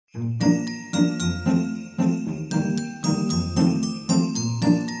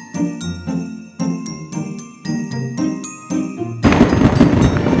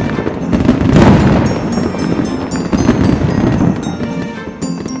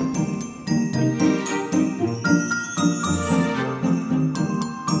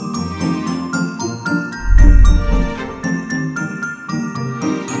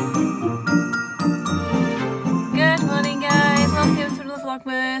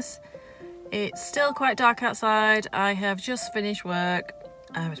Vlogmas. It's still quite dark outside. I have just finished work.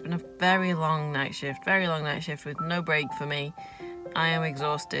 It's been a very long night shift with no break for me. I am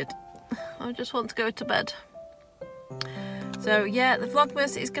exhausted. I just want to go to bed. So yeah, the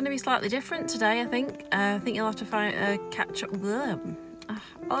Vlogmas is going to be slightly different today, I think. I think you'll have to catch up. Look,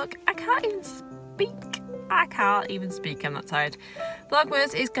 I can't even speak. I'm that tired.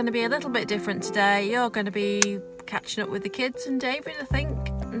 Vlogmas is going to be a little bit different today. You're going to be catching up with the kids and David, I think,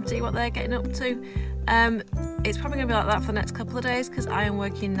 and see what they're getting up to. It's probably going to be like that for the next couple of days because I am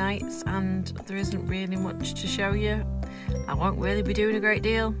working nights and there isn't really much to show you. I won't really be doing a great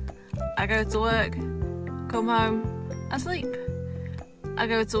deal. I go to work, come home, I sleep. I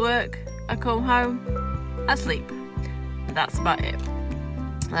go to work, I come home, I sleep. That's about it.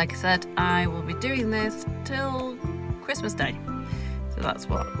 Like I said, I will be doing this till Christmas Day. So that's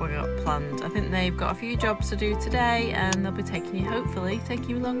what we've got planned. I think they've got a few jobs to do today and they'll be hopefully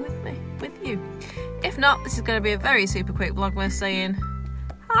taking you along with you. If not, this is going to be a very super quick Vlogmas saying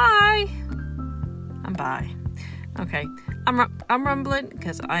hi and bye. Okay, I'm rambling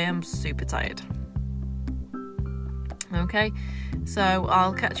because I am super tired. Okay, so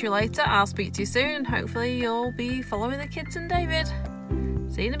I'll catch you later. I'll speak to you soon and hopefully you'll be following the kids and David.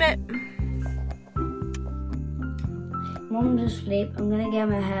 See you in a bit. Mum's asleep. I'm gonna get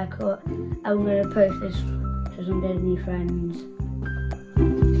my hair cut. I'm gonna post this to some Disney friends.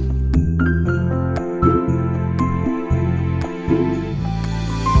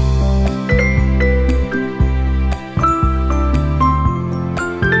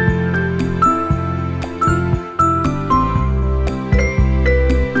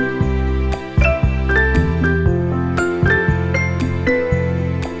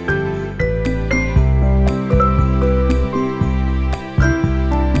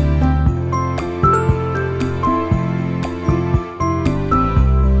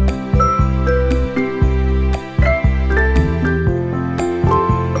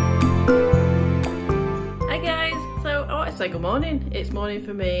 Good morning. It's morning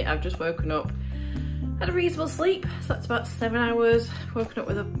for me. I've just woken up, had a reasonable sleep, so that's about 7 hours. Woken up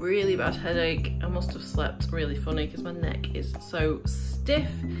with a really bad headache. I must have slept really funny because my neck is so stiff.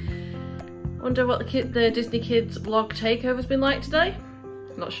 Wonder what the Disney Kids vlog takeover's been like today.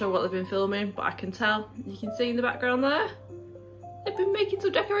 Not sure what they've been filming, but I can tell. You can see in the background there, they've been making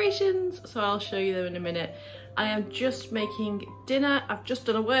some decorations, so I'll show you them in a minute. I am just making dinner. I've just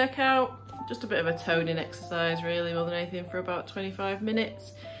done a workout. Just a bit of a toning exercise really, more than anything, for about 25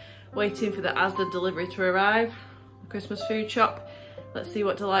 minutes. Waiting for the Asda delivery to arrive, the Christmas food shop. Let's see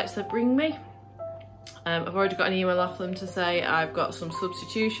what delights they bring me. I've already got an email off them to say I've got some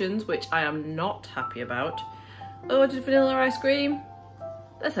substitutions, which I am not happy about. I ordered vanilla ice cream,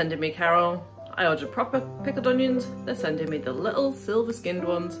 they're sending me Carol. I ordered proper pickled onions, they're sending me the little silver skinned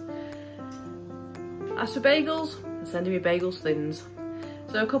ones. As for bagels, they're sending me bagels thins.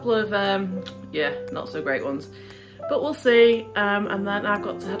 So a couple of, yeah, not so great ones. But we'll see, and then I've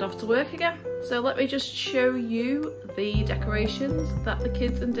got to head off to work again. So let me just show you the decorations that the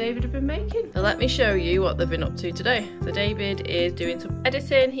kids and David have been making. So let me show you what they've been up to today. So David is doing some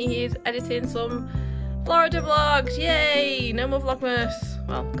editing. He is editing some Florida vlogs. Yay! No more Vlogmas.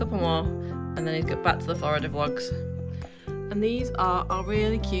 Well, a couple more. And then he's got back to the Florida vlogs. And these are our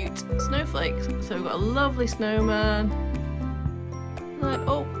really cute snowflakes. So we've got a lovely snowman. Like,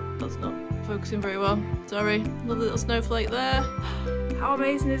 oh, that's not focusing very well. Sorry. Lovely little snowflake there. How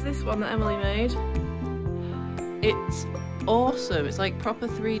amazing is this one that Emily made? It's awesome. It's like proper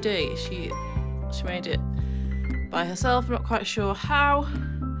 3D. She made it by herself. I'm not quite sure how.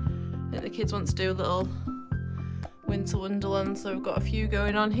 I think the kids want to do a little winter wonderland, so we've got a few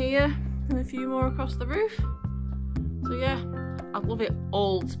going on here and a few more across the roof. So yeah, I'd love it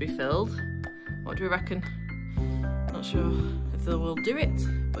all to be filled. What do we reckon? Not sure if they will do it,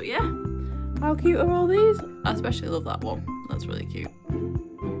 but yeah. How cute are all these? I especially love that one. That's really cute.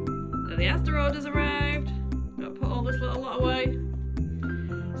 So the Asda orders arrived. Got to put all this little lot away.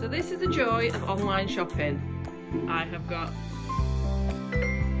 So this is the joy of online shopping. I have got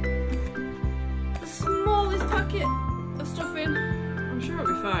the smallest packet of stuffing. I'm sure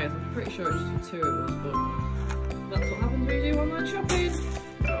it'll be fine. I'm pretty sure it's just for 2 of us, but that's what happens when you do online shopping.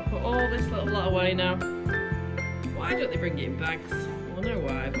 Got this little lot away now. Why don't they bring it in bags? I know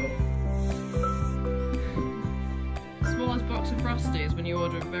why, but... Smallest box of Frosties when you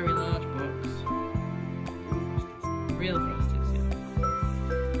order a very large box. Real Frosties,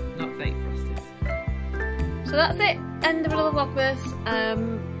 yeah. Not fake Frosties. So that's it. End of another Vlogmas.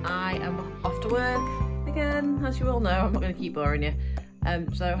 I am off to work again, as you all know. I'm not going to keep boring you.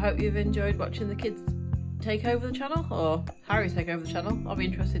 So I hope you've enjoyed watching the kids take over the channel, or Harry take over the channel. I'll be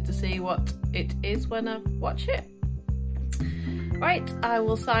interested to see what it is when I watch it. Right, I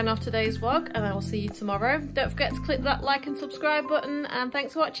will sign off today's vlog and I will see you tomorrow. Don't forget to click that like and subscribe button, and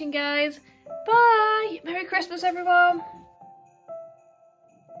thanks for watching, guys. Bye! Merry Christmas, everyone!